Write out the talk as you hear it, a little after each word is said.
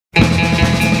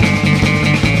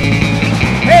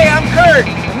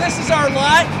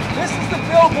that, this is the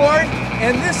billboard,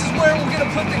 and this is where we're going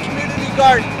to put the community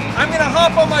garden. I'm going to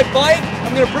hop on my bike,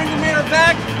 I'm going to bring the mayor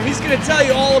back, and he's going to tell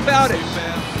you all about it.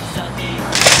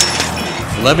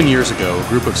 11 years ago, a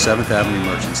group of 7th Avenue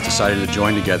merchants decided to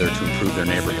join together to improve their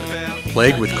neighborhood.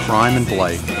 Plagued with crime and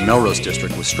blight, the Melrose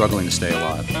district was struggling to stay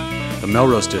alive. The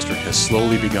Melrose district has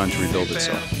slowly begun to rebuild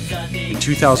itself. In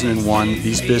 2001,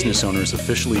 these business owners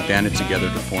officially banded together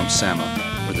to form SAMA,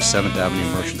 or the 7th Avenue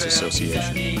Merchants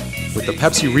Association. With the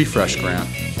Pepsi Refresh Grant,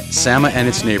 SAMA and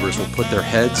its neighbors will put their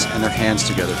heads and their hands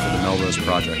together for the Melrose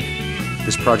project.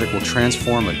 This project will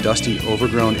transform a dusty,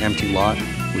 overgrown, empty lot,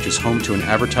 which is home to an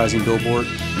advertising billboard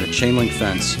and a chain link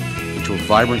fence, into a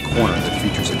vibrant corner that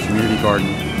features a community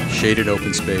garden, shaded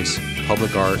open space,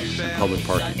 public art, and public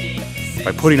parking.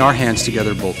 By putting our hands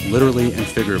together both literally and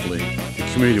figuratively, the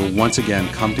community will once again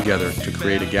come together to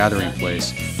create a gathering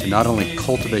place to not only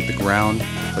cultivate the ground,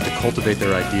 but to cultivate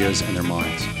their ideas and their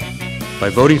minds. By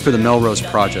voting for the Melrose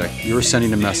project, you are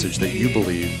sending a message that you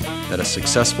believe that a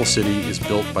successful city is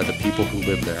built by the people who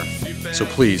live there. So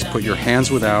please put your hands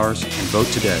with ours and vote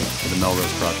today for the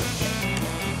Melrose project.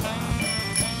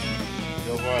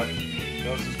 Go what?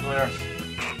 Coast is clear.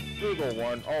 Google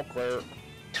 1, all clear.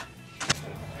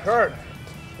 Kurt,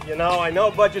 you know, I know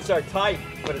budgets are tight,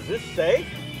 but is this safe?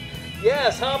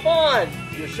 Yes, hop on.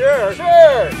 You sure?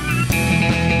 Sure.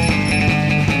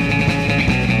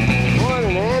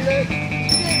 Morning, Andy.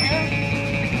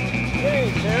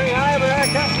 Hey, Terry. Hi,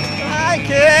 America. Hi,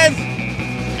 kids.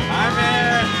 Hi,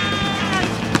 Mayor.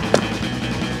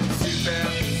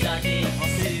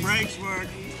 Brakes work.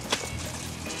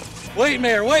 Wait,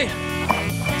 Mayor, wait.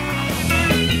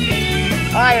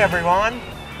 Hi, everyone.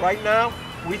 Right now,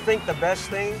 we think the best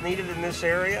thing needed in this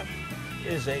area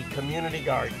is a community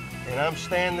garden, and I'm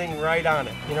standing right on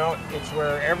it. You know, it's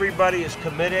where everybody is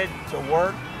committed to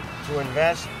work, to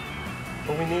invest,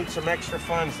 but we need some extra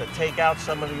funds to take out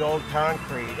some of the old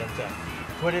concrete and to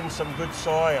put in some good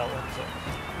soil and to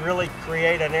really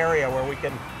create an area where we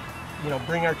can, you know,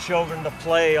 bring our children to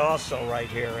play also right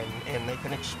here, and they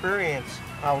can experience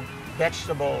how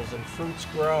vegetables and fruits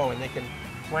grow, and they can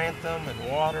plant them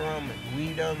and water them and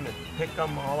weed them and pick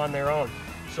them all on their own.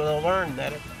 So they'll learn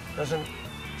that it doesn't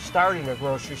start in a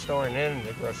grocery store and end in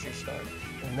a grocery store.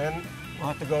 And then we'll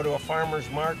have to go to a farmer's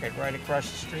market right across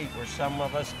the street where some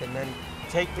of us can then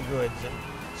take the goods and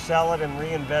sell it and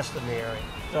reinvest in the area.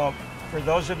 So for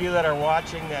those of you that are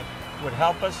watching that would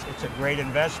help us, it's a great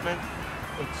investment.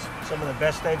 It's some of the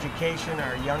best education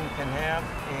our young can have,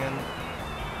 and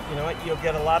you know what, you'll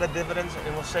get a lot of dividends,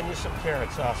 and we'll send you some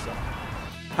carrots also.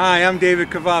 Hi, I'm David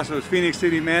Cavazos, Phoenix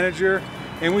City Manager,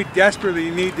 and we desperately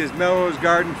need this Melrose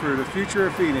Garden for the future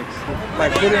of Phoenix by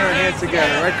putting our hands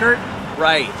together, right, Kurt?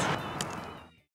 Right.